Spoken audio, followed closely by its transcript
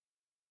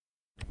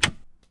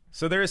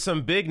So there is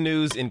some big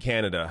news in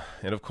Canada.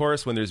 And of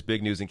course, when there's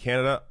big news in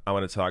Canada, I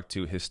want to talk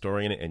to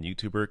historian and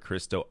YouTuber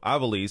Christo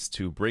Aivalis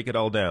to break it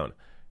all down.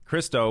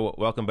 Christo,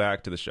 welcome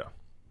back to the show.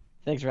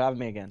 Thanks for having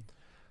me again.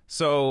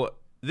 So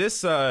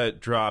this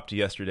dropped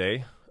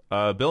yesterday.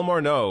 Bill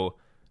Morneau,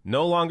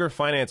 no longer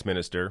finance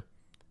minister,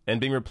 and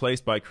being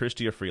replaced by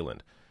Chrystia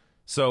Freeland.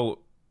 So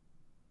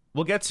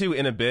we'll get to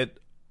in a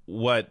bit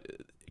what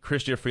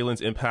Chrystia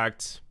Freeland's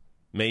impact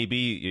may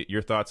be,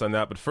 your thoughts on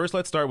that. But first,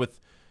 let's start with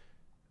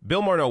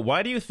Bill Morneau.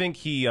 Why do you think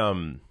he,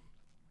 was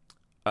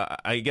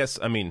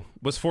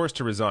forced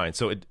to resign?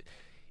 So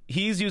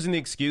he's using the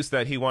excuse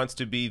that he wants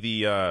to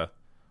be or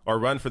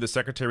run for the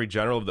Secretary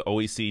General of the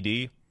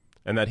OECD,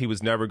 and that he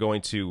was never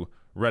going to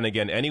run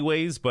again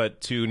anyways,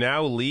 but to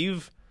now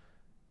leave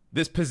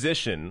this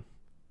position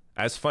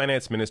as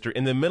finance minister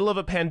in the middle of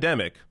a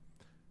pandemic,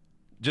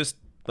 just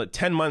like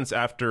 10 months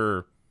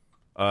after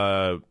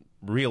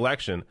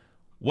re-election.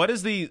 What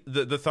is the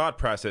thought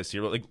process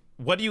here? Like,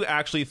 what do you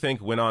actually think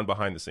went on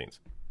behind the scenes?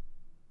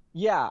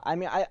 Yeah, I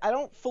mean, I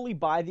don't fully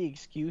buy the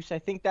excuse. I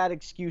think that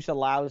excuse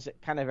allows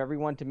kind of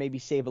everyone to maybe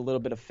save a little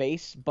bit of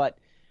face. But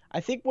I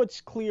think what's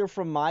clear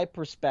from my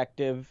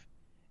perspective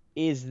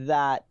is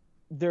that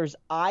there's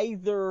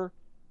either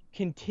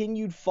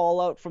continued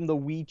fallout from the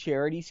We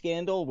Charity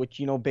scandal, which,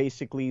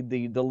 basically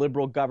the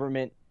Liberal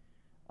government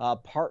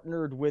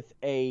partnered with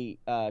a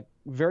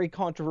very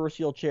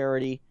controversial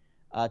charity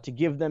to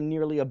give them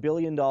nearly $1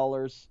 billion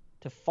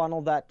to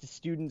funnel that to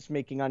students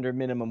making under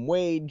minimum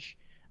wage.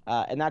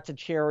 And that's a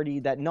charity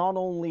that not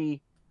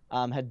only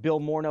had Bill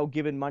Morneau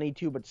given money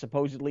to, but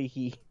supposedly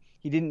he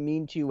didn't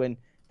mean to, and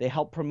they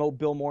helped promote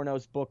Bill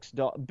Morneau's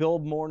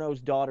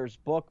daughter's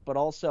book, but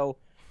also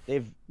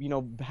they've,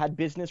 had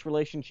business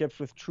relationships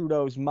with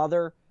Trudeau's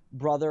mother,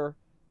 brother,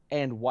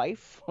 and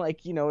wife.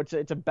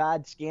 It's a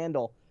bad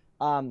scandal.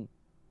 And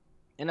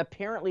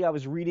apparently I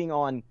was reading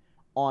on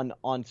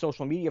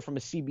social media from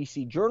a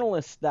CBC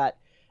journalist that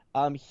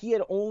he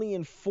had only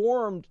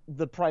informed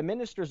the Prime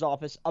Minister's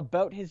office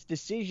about his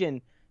decision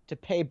to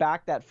pay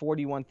back that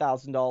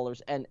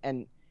 $41,000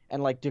 and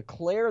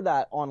declare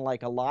that on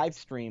a live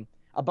stream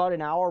about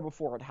an hour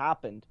before it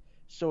happened.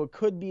 So it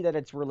could be that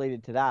it's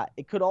related to that.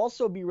 It could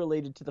also be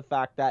related to the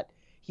fact that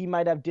he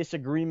might have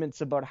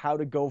disagreements about how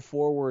to go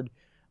forward,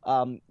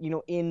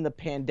 in the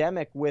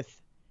pandemic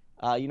with,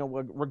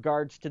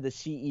 regards to the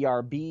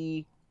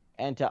CERB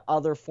and to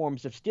other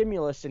forms of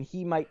stimulus, and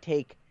he might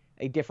take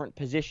a different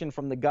position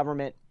from the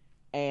government.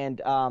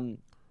 And,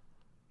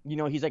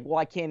 he's like, well,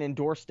 I can't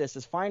endorse this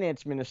as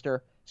finance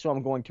minister, so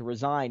I'm going to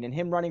resign. And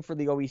him running for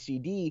the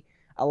OECD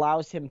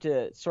allows him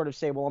to sort of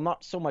say, well, I'm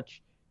not so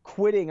much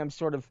quitting, I'm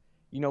sort of,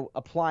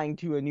 applying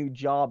to a new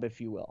job,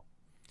 if you will.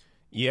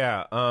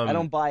 Yeah. I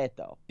don't buy it,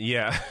 though.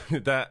 Yeah.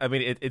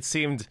 It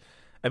seemed,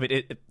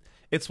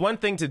 it's one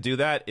thing to do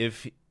that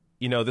if,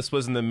 this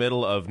was in the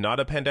middle of not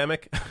a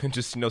pandemic,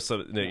 just,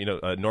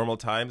 normal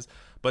times.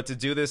 But to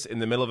do this in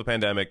the middle of a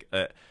pandemic,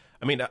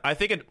 I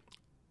think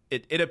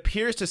it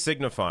appears to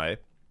signify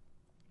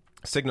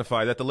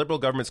that the Liberal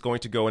government's going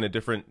to go in a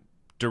different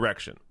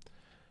direction.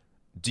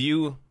 Do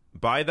you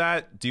buy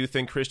that? Do you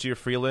think Chrystia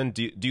Freeland,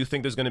 do you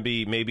think there's going to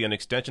be maybe an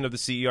extension of the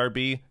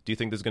CERB? Do you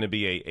think there's going to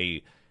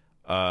be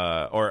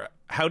or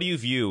how do you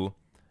view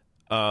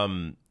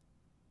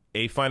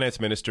a finance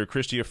minister,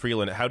 Chrystia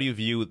Freeland? How do you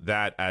view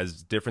that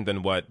as different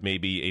than what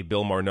maybe a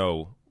Bill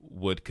Morneau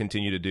would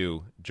continue to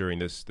do during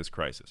this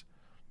crisis?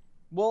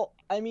 Well,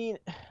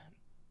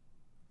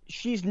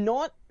 she's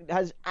not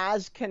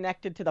as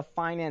connected to the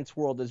finance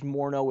world as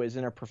Morneau is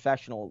in her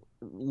professional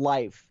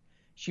life.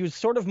 She was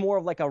sort of more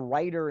of a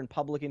writer and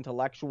public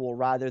intellectual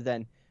rather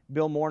than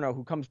Bill Morneau,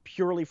 who comes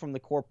purely from the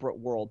corporate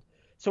world.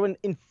 So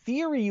in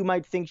theory, you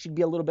might think she'd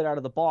be a little bit out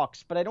of the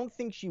box, but I don't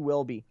think she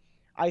will be.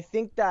 I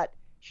think that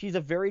she's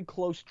a very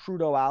close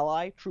Trudeau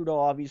ally. Trudeau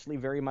obviously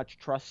very much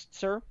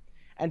trusts her.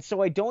 And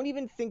so I don't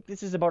even think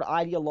this is about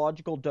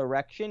ideological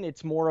direction.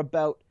 It's more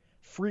about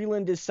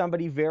Freeland is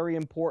somebody very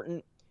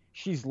important.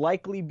 She's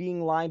likely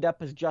being lined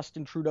up as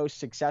Justin Trudeau's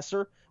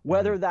successor,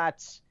 whether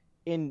that's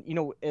in,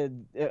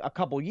 a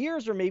couple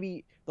years, or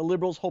maybe the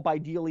Liberals hope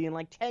ideally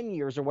in 10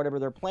 years or whatever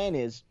their plan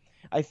is.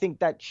 I think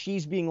that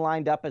she's being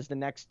lined up as the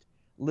next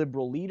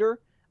Liberal leader.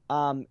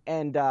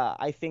 And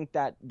I think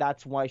that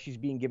that's why she's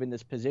being given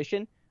this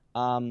position.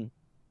 In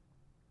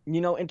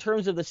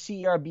terms of the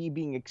CRB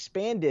being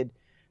expanded,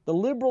 the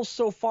Liberals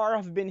so far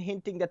have been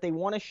hinting that they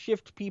want to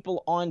shift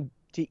people on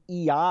to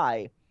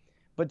EI,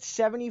 but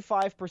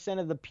 75%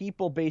 of the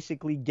people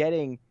basically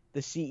getting the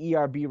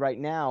CERB right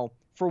now,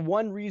 for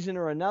one reason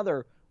or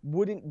another,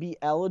 wouldn't be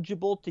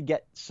eligible to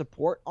get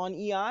support on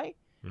EI.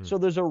 So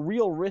there's a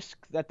real risk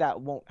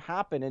that won't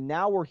happen. And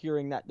now we're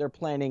hearing that they're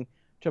planning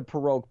to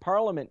prorogue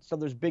Parliament. So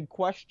there's big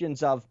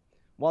questions of,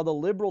 while the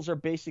Liberals are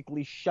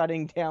basically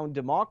shutting down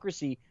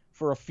democracy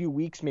for a few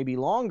weeks, maybe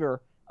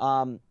longer,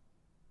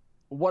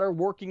 what are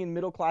working and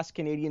middle-class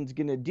Canadians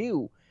going to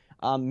do?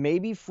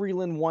 Maybe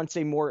Freeland wants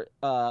a more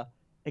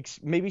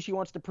maybe she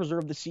wants to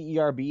preserve the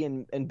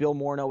CERB, and Bill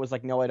Morneau was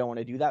like, no, I don't want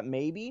to do that.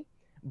 Maybe.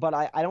 But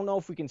I don't know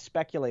if we can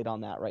speculate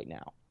on that right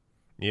now.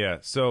 Yeah.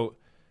 So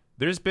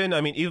there's been, I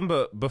mean, even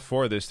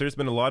before this, there's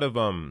been a lot of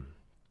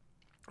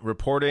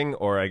reporting,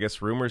 or I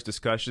guess rumors,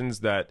 discussions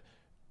that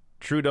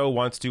Trudeau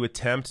wants to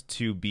attempt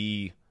to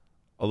be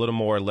a little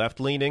more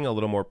left-leaning, a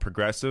little more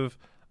progressive,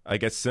 I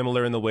guess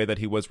similar in the way that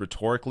he was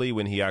rhetorically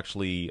when he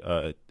actually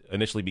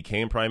initially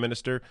became prime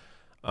minister.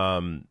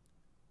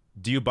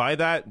 Do you buy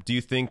that? Do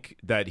you think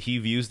that he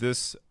views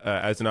this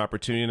as an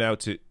opportunity now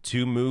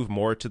to move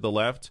more to the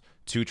left,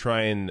 to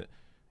try and,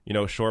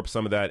 shore up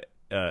some of that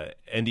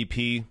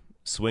NDP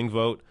swing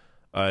vote?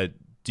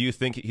 Do you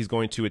think he's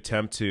going to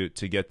attempt to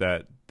get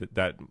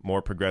that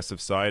more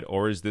progressive side,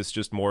 or is this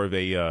just more of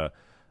a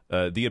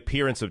the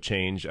appearance of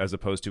change as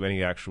opposed to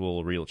any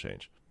actual real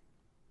change?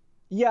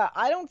 Yeah,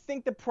 I don't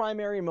think the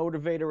primary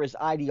motivator is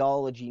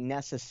ideology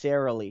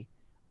necessarily.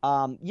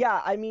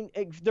 I mean,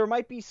 there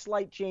might be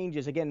slight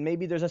changes. Again,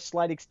 maybe there's a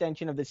slight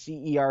extension of the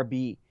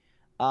CERB.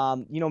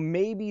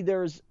 Maybe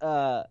there's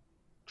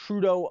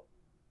Trudeau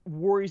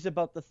worries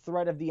about the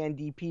threat of the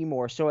NDP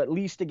more. So at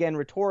least, again,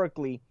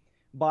 rhetorically,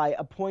 by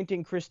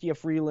appointing Chrystia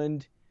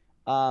Freeland,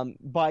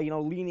 by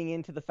leaning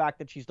into the fact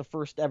that she's the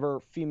first ever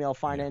female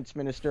finance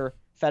minister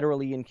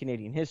federally in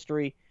Canadian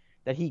history,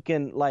 that he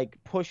can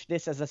push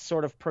this as a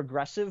sort of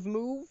progressive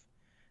move,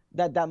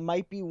 that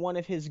might be one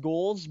of his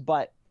goals.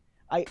 But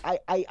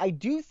I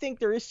do think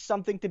there is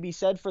something to be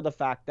said for the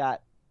fact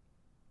that,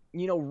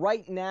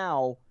 right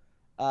now,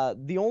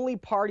 the only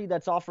party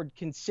that's offered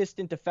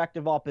consistent,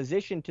 effective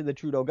opposition to the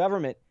Trudeau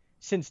government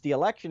since the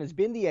election has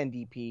been the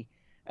NDP,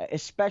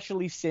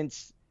 especially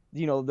since,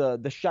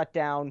 the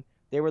shutdown.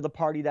 They were the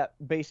party that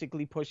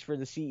basically pushed for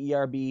the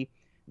CERB.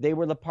 They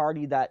were the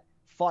party that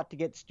fought to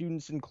get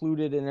students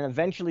included, and then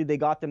eventually they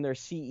got them their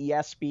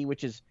CESB,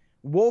 which is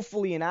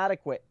woefully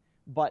inadequate,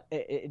 but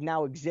it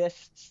now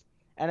exists.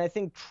 And I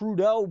think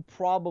Trudeau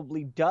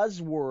probably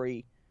does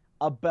worry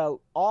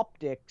about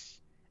optics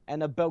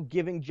and about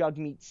giving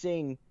Jagmeet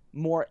Singh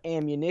more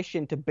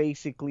ammunition to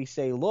basically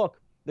say, look,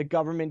 the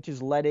government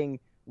is letting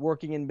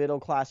working and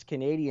middle-class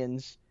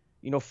Canadians,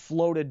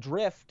 float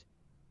adrift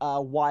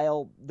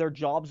while their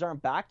jobs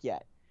aren't back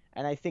yet.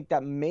 And I think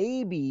that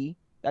maybe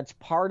that's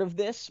part of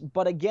this.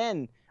 But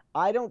again,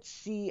 I don't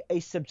see a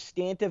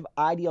substantive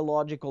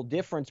ideological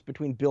difference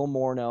between Bill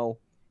Morneau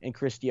and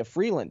Chrystia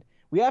Freeland.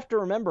 We have to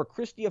remember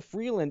Chrystia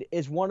Freeland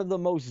is one of the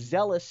most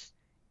zealous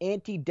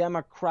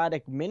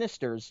anti-democratic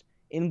ministers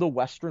in the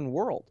Western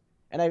world.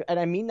 And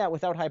I mean that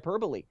without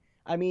hyperbole.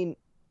 I mean,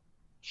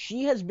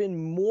 she has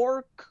been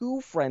more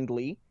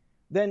coup-friendly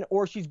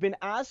she's been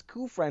as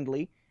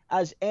coup-friendly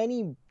as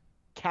any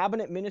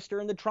cabinet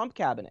minister in the Trump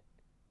cabinet.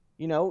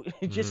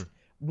 Just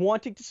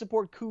wanting to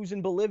support coups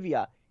in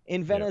Bolivia,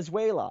 in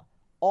Venezuela,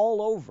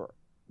 all over.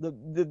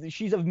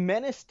 She's a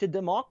menace to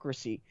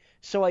democracy.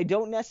 So I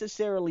don't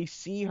necessarily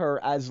see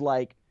her as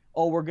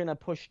we're going to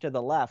push to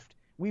the left.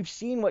 We've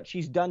seen what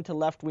she's done to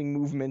left-wing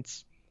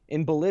movements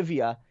in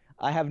Bolivia.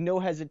 I have no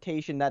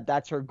hesitation that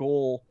that's her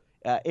goal,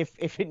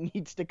 if it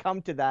needs to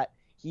come to that,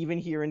 even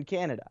here in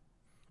Canada.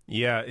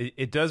 Yeah,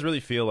 it does really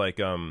feel like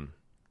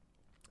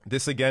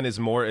this, again, is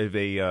more of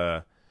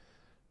an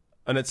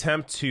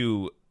attempt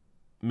to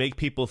make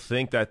people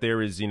think that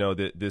there is,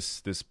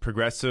 this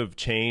progressive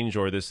change,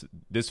 or this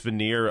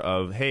veneer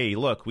of, hey,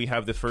 look, we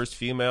have the first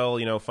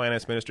female,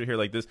 finance minister here.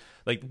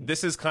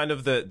 This is kind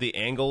of the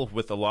angle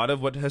with a lot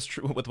of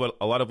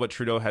what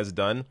Trudeau has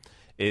done,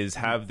 is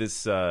have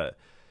this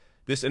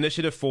this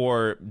initiative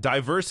for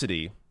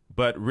diversity,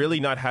 but really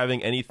not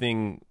having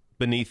anything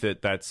beneath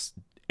it that's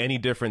any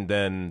different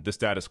than the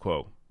status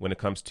quo when it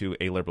comes to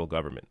a Liberal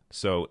government.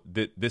 So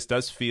this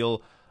does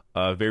feel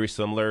very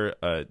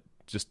similar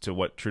just to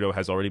what Trudeau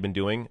has already been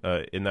doing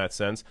in that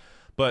sense.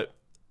 But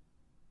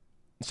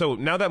so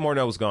now that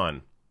Morneau's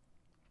gone,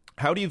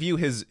 how do you view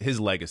his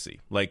legacy?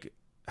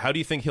 How do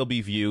you think he'll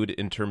be viewed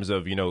in terms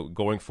of,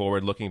 going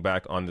forward, looking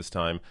back on this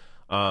time?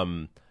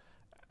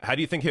 How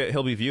do you think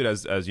he'll be viewed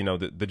as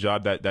the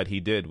job that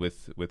he did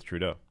with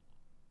Trudeau?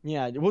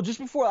 Yeah, well, just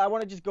before, I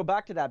want to just go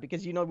back to that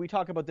because, we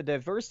talk about the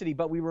diversity,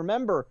 but we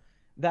remember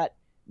that,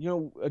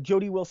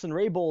 Jody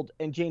Wilson-Raybould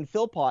and Jane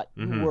Philpott,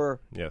 who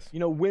were,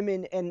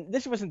 women, and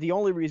this wasn't the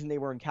only reason they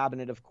were in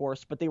cabinet, of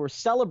course, but they were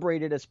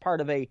celebrated as part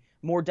of a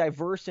more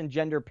diverse and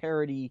gender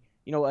parity,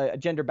 a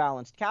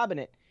gender-balanced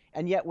cabinet.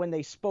 And yet when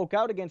they spoke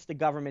out against the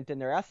government and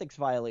their ethics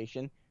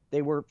violation,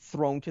 they were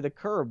thrown to the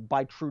curb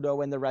by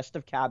Trudeau and the rest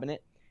of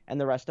cabinet and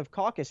the rest of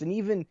caucus. And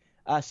even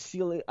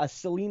Selina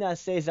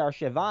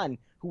César-Chevanne,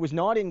 who was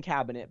not in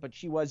cabinet, but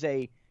she was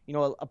a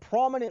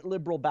prominent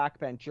Liberal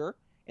backbencher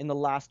in the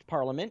last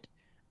parliament,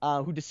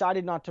 who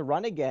decided not to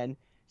run again,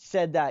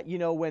 said that,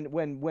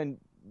 when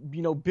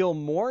Bill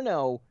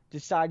Morneau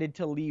decided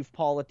to leave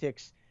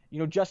politics,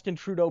 Justin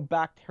Trudeau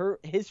backed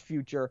his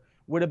future.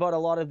 What about a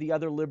lot of the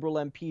other Liberal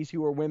MPs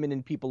who are women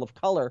and people of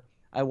color?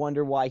 I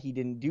wonder why he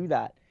didn't do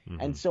that.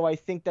 And so I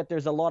think that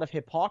there's a lot of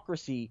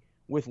hypocrisy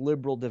with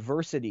Liberal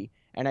diversity.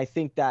 And I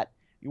think that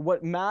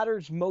what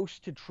matters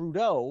most to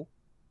Trudeau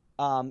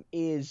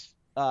is,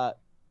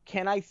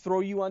 can I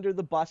throw you under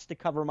the bus to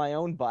cover my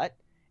own butt?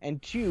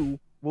 And two,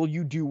 will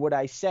you do what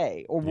I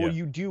say? Or will Yeah.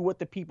 you do what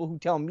the people who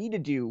tell me to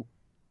do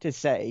to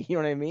say? You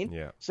know what I mean?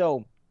 Yeah.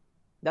 So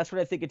that's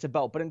what I think it's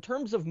about. But in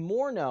terms of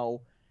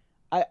Morneau,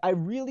 I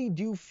really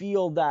do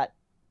feel that,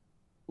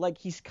 like,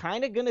 he's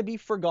kind of going to be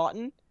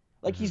forgotten.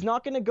 Like, he's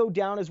not going to go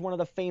down as one of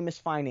the famous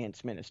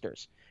finance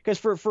ministers. Because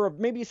for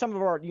maybe some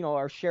of our,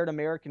 our shared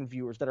American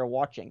viewers that are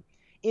watching,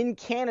 in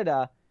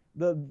Canada,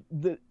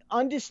 the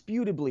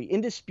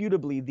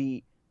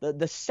indisputably,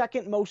 the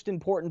second most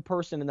important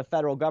person in the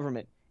federal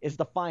government is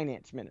the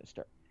finance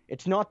minister.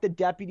 It's not the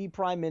deputy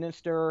prime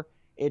minister.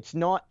 It's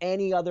not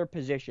any other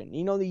position.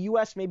 The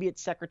U.S., maybe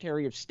it's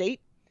secretary of state.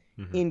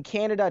 In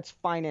Canada, it's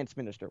finance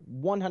minister,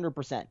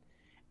 100%.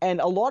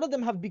 And a lot of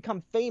them have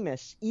become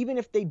famous, even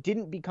if they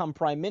didn't become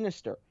prime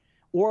minister.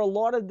 Or a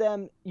lot of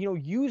them,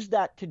 use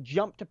that to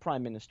jump to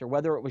prime minister,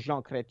 whether it was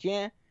Jean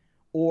Chrétien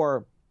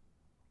or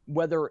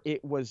whether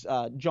it was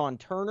John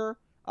Turner.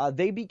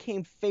 They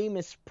became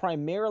famous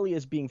primarily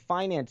as being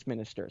finance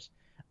ministers.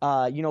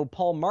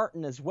 Paul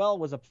Martin as well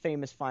was a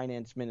famous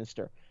finance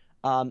minister.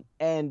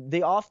 And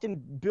they often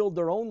build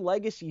their own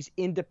legacies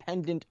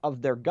independent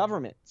of their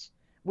governments.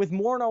 With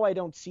Morneau, I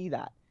don't see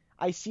that.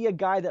 I see a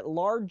guy that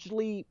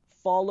largely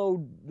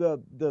followed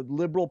the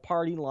Liberal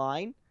Party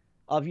line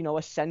of, a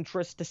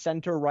centrist to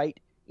center-right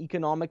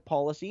economic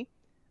policy,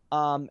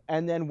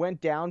 and then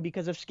went down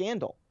because of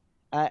scandal,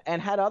 and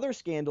had other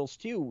scandals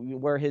too,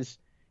 where his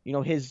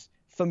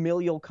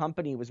familial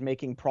company was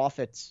making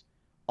profits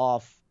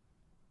off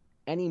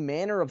any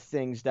manner of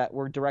things that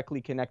were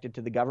directly connected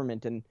to the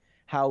government, and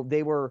how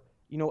they were,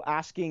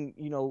 asking,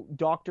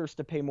 doctors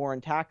to pay more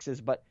in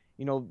taxes, but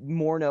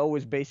Morneau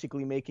was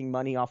basically making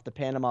money off the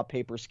Panama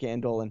Papers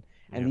scandal and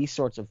these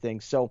sorts of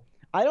things. So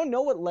I don't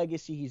know what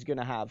legacy he's going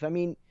to have. I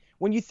mean,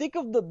 when you think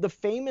of the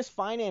famous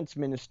finance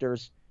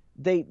ministers,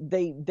 they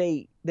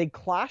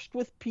clashed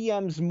with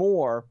PMs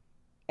more,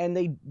 and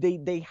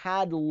they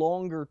had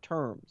longer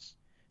terms.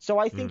 So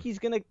I think he's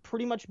going to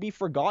pretty much be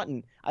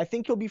forgotten. I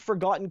think he'll be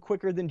forgotten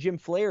quicker than Jim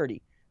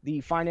Flaherty,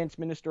 the finance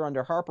minister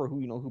under Harper,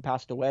 who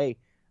passed away,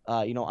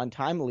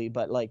 untimely.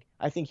 But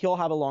I think he'll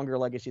have a longer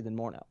legacy than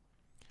Morneau.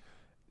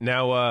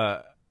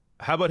 Now,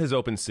 how about his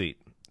open seat?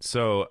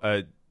 So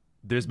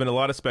there's been a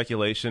lot of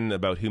speculation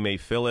about who may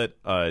fill it.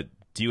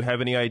 Do you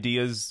have any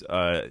ideas?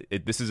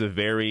 This is a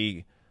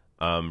very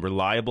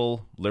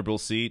reliable Liberal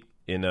seat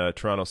in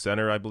Toronto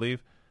Centre, I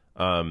believe.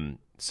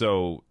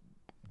 So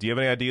do you have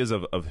any ideas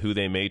of who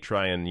they may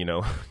try and,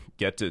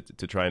 get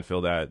to try and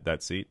fill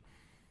that seat?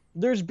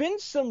 There's been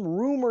some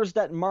rumors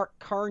that Mark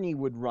Carney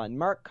would run.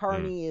 Mark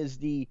Carney is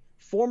the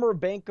former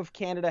Bank of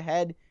Canada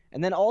head,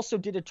 and then also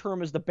did a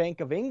term as the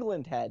Bank of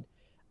England head,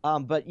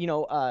 but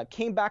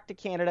came back to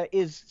Canada,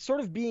 is sort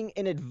of being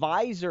an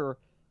advisor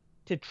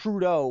to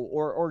Trudeau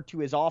or to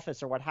his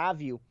office or what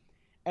have you.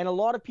 And a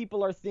lot of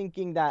people are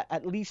thinking that,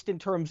 at least in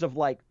terms of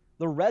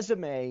the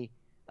resume,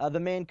 the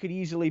man could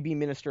easily be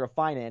Minister of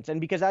Finance. And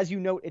because, as you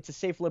note, it's a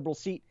safe Liberal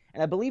seat,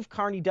 and I believe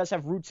Carney does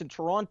have roots in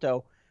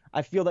Toronto,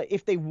 I feel that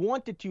if they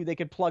wanted to, they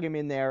could plug him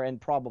in there and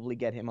probably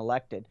get him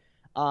elected.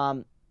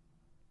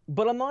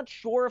 But I'm not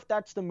sure if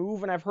that's the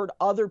move, and I've heard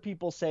other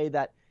people say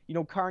that,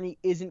 Carney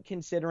isn't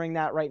considering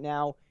that right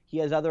now. He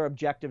has other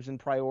objectives and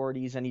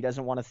priorities, and he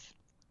doesn't want to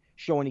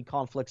show any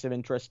conflicts of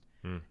interest.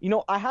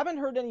 I haven't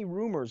heard any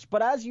rumors,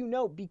 but as you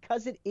know,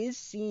 because it is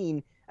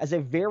seen as a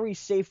very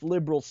safe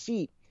Liberal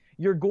seat,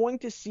 you're going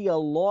to see a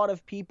lot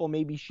of people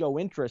maybe show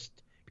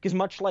interest, because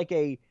much like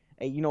a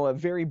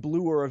very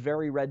blue or a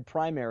very red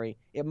primary,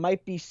 it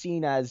might be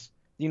seen as,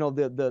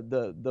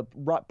 the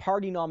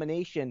party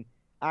nomination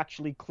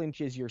actually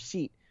clinches your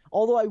seat.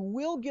 Although I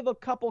will give a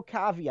couple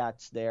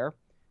caveats there,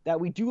 that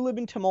we do live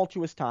in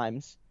tumultuous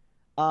times.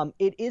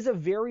 It is a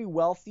very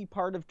wealthy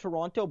part of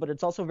Toronto, but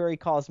it's also very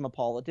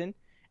cosmopolitan.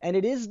 And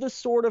it is the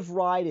sort of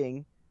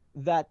riding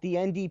that the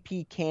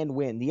NDP can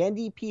win. The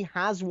NDP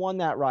has won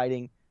that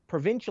riding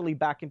provincially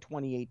back in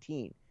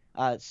 2018.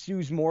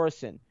 Suze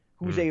Morrison,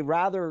 who's a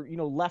rather,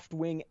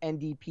 left-wing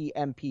NDP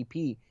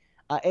MPP.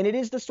 And it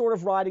is the sort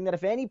of riding that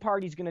if any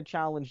party's going to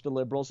challenge the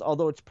Liberals,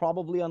 although it's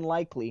probably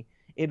unlikely,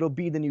 it'll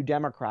be the New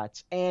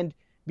Democrats. And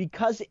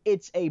because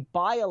it's a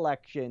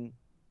by-election,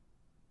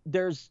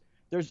 there's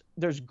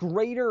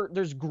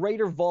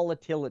greater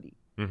volatility.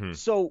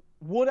 So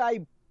would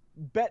I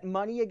bet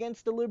money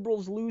against the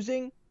Liberals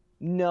losing?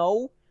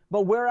 No.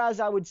 But whereas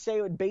I would say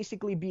it would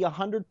basically be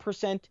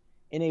 100%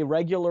 in a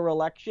regular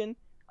election,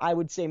 I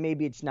would say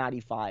maybe it's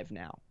 95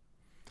 now.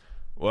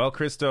 Well,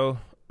 Christo,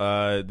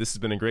 this has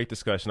been a great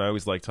discussion. I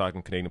always like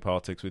talking Canadian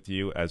politics with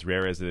you, as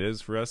rare as it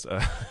is for us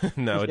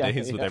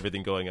nowadays with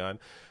everything going on.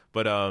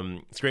 But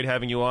it's great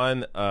having you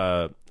on.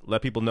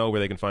 Let people know where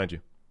they can find you.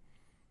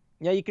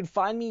 Yeah, you can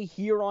find me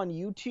here on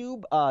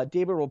YouTube.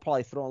 David will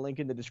probably throw a link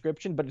in the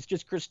description, but it's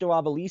just Christo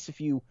Aivalis.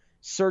 If you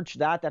search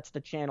that, that's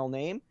the channel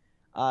name.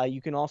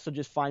 You can also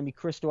just find me,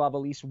 Christo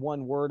Aivalis,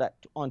 one word,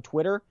 on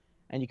Twitter.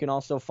 And you can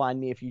also find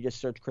me if you just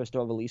search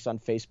Christo Aivalis on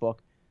Facebook.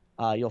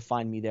 You'll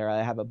find me there.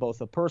 I have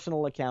both a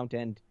personal account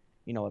and,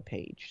 a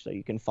page. So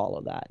you can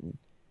follow that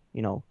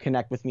and,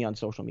 connect with me on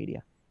social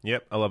media.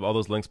 Yep, I'll have all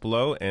those links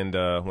below. And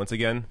once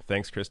again,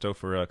 thanks, Christo,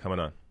 for coming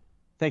on.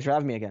 Thanks for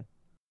having me again.